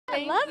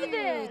I love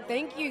this.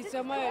 Thank you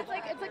so much.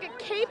 It's like a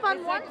cape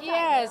on one side.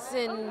 Yes,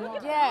 and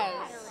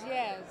yes.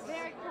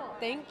 Very cool.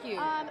 Thank you.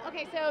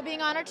 Okay, so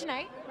being honored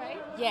tonight,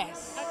 right?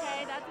 Yes.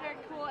 Okay, that's very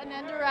cool. And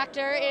then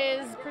director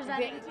is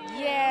presenting to you.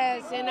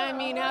 Yes, and I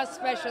mean, how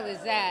special is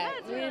that?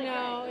 That's really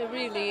It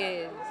really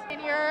is.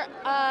 And you're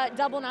a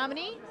double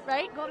nominee,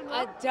 right? Golden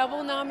Globe. A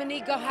double nominee.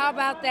 How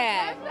about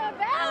that? That's not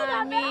bad.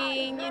 I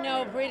mean,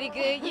 pretty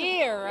good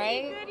year,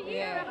 right? Good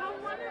year. How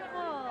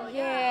wonderful.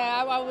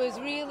 Yeah, I was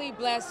really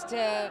blessed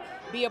to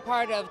be a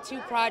part of 2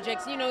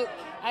 projects.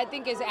 I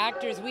think as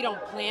actors, we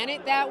don't plan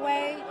it that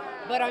way.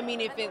 But I mean,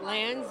 if it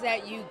lands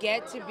that you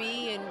get to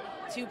be in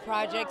 2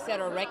 projects that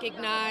are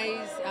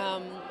recognized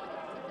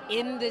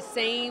in the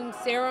same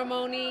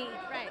ceremony,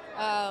 Right.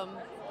 I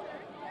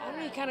don't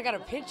know, you kind of got to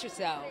pinch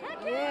yourself.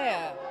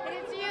 Yeah. And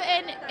it's you,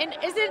 and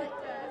isn't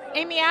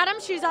Amy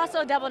Adams? She's also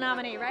a double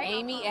nominee, right?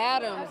 Amy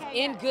Adams,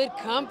 Okay, in good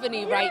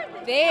company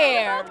right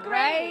there, That's great.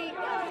 right?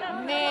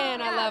 That's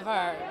Man, I love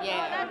her. Oh,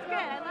 Yeah. that's good.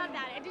 I love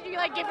that. And did you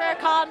give her a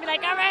call and be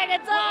like, all right,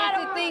 it's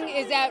on? The thing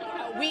is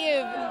that we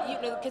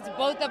have, because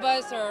both of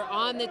us are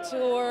on the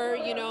tour,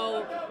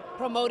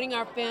 promoting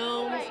our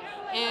films,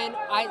 and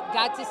I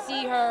got to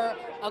see her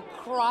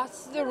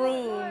across the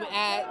room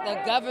at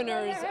the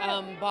governor's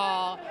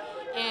ball,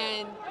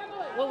 and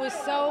what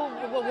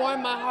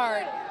warmed my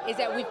heart is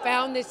that we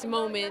found this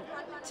moment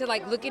to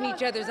look in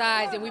each other's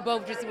eyes, and we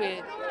both just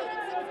went.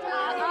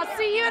 I'll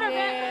see you in a bit.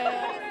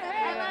 Yeah.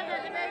 I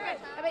love it. Very good.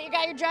 I bet you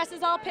got your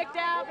dresses all picked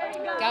out.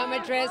 Got my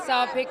dress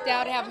all picked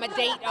out, have my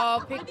date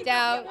all picked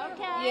out.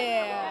 Okay.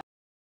 Yeah.